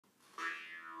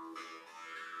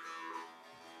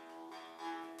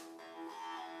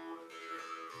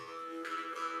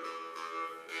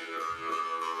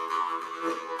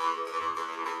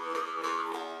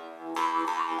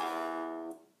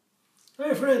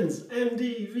friends,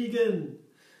 MD Vegan.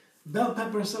 Bell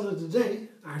pepper salad today.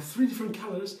 I have 3 different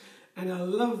colors and I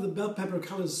love the bell pepper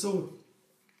colors, so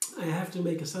I have to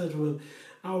make a salad from them.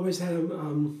 I always had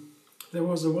them, there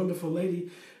was a wonderful lady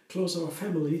close to our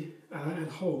family at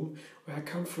home where I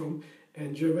come from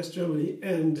in West Germany,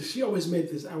 and she always made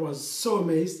this. I was so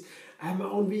amazed. I have my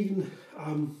own vegan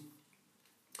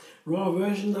raw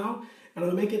version now, and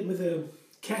I'll make it with a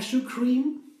cashew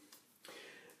cream.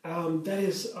 That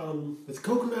is with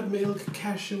coconut milk,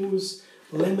 cashews,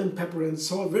 lemon, pepper and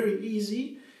salt. Very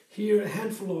easy. Here a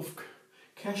handful of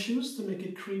cashews to make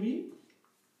it creamy.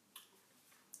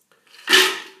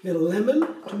 Then lemon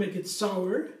to make it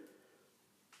sour.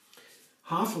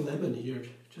 Half a lemon here,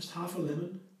 just half a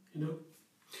lemon, you know.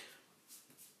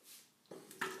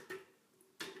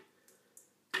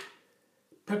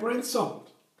 Pepper and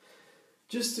salt,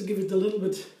 just to give it a little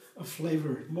bit of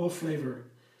flavor, more flavor.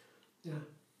 Yeah.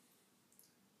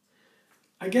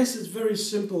 I guess it's very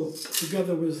simple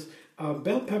together with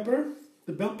bell pepper.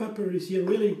 The bell pepper is here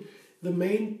really the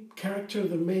main character,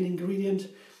 the main ingredient.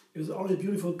 It's all the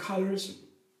beautiful colors.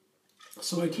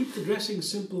 So I keep the dressing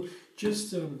simple,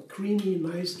 just creamy,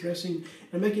 nice dressing,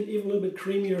 and make it even a little bit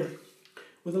creamier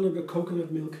with a little bit of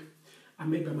coconut milk I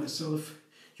made by myself.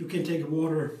 You can take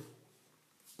water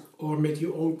or make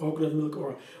your own coconut milk,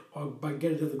 or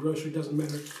get it at the grocery, doesn't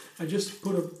matter. I just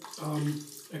put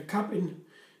a cup in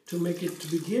to make it to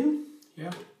begin,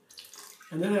 yeah,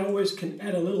 and then I always can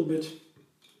add a little bit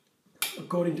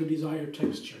according to desired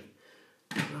texture.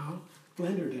 Now,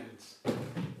 blender dance.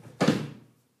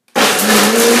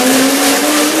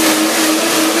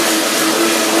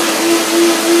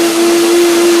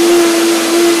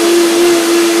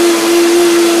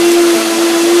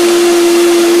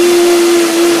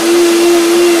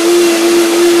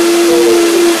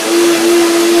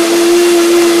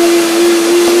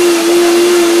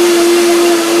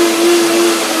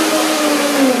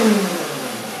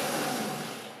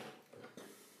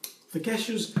 The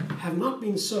cashews have not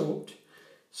been soaked,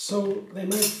 so they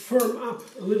might firm up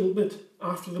a little bit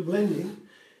after the blending.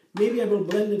 Maybe I will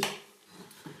blend it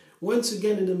once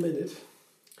again in a minute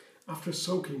after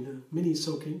soaking, a mini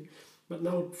soaking, but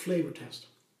now flavor test.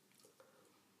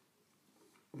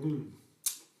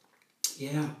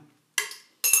 Yeah,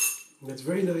 that's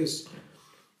very nice.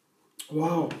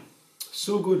 Wow,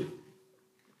 so good.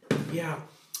 Yeah,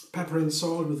 pepper and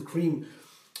salt with cream,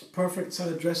 perfect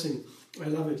salad dressing. I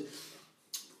love it.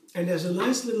 And there's a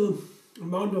nice little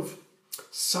amount of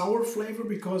sour flavor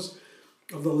because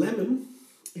of the lemon.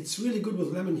 It's really good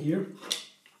with lemon here.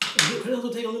 And you can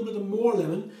also take a little bit more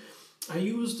lemon. I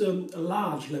used a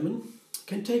large lemon. You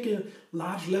can take a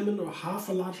large lemon or half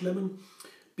a large lemon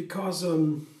because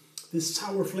this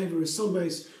sour flavor is so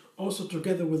nice. Also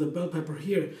together with the bell pepper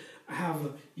here, I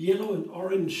have yellow and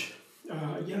orange,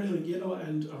 yellow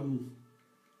and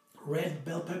red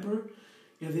bell pepper.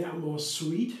 Yeah, they are more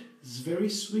sweet. This is very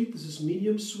sweet. This is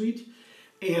medium sweet.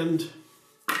 And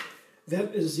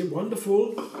that is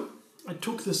wonderful. I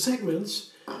took the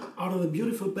segments out of the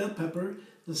beautiful bell pepper,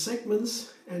 the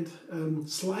segments, and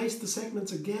sliced the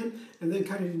segments again, and then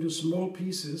cut it into small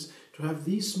pieces to have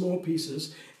these small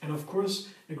pieces. And of course,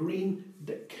 a green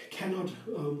that cannot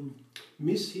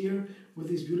miss here with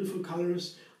these beautiful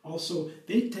colors. Also,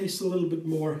 they taste a little bit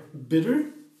more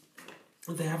bitter.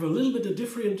 They have a little bit of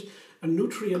different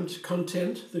nutrient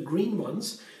content, the green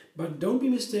ones, but don't be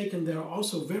mistaken, they are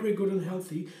also very good and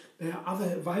healthy. There are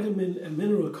other vitamin and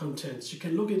mineral contents. You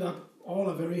can look it up, all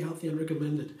are very healthy and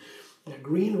recommended. Yeah,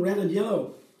 green, red and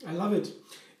yellow, I love it.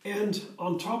 And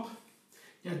on top,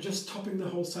 yeah, just topping the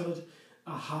whole salad,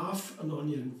 a half an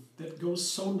onion. That goes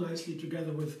so nicely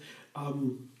together with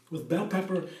bell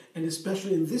pepper, and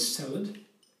especially in this salad,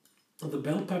 the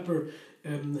bell pepper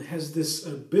has this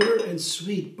bitter and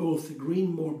sweet, both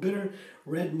green more bitter,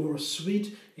 red more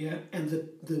sweet, yeah, and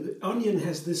the onion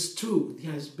has this too. It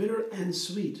has bitter and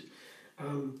sweet.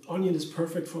 Onion is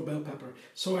perfect for bell pepper.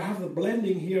 So I have the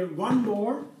blending here. One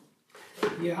more.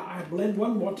 Yeah, I blend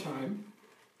one more time.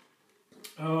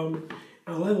 A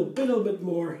little bit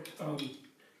more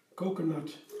coconut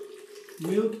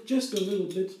milk, just a little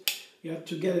bit, yeah,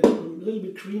 to get it a little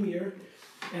bit creamier.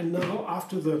 And now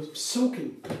after the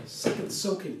soaking, second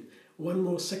soaking, one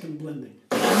more second blending.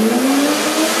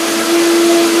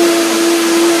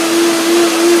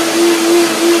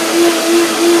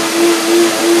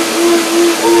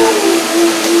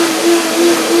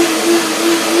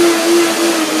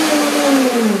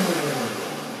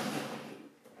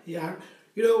 Yeah,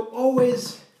 you know,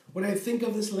 always when I think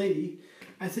of this lady,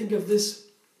 I think of this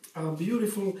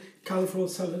beautiful, colorful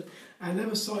salad. I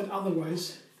never saw it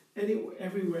otherwise.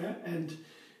 Everywhere, and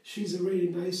she's a really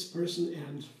nice person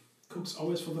and cooks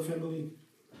always for the family.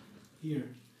 Here,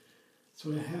 that's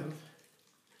what I have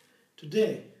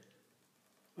today.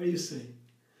 What do you say?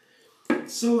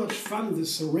 So much fun,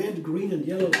 this red, green and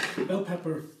yellow bell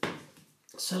pepper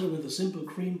salad with a simple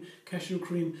cream, cashew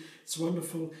cream. It's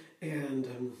wonderful, and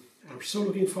I'm so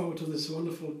looking forward to this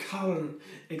wonderful color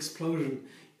explosion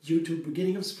due to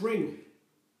beginning of spring.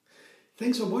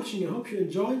 Thanks for watching. I hope you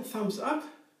enjoyed. Thumbs up,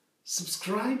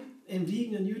 subscribe,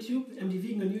 MD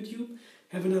Vegan on YouTube.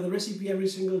 Have another recipe every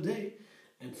single day.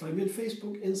 And find me on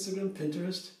Facebook, Instagram,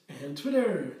 Pinterest, and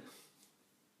Twitter.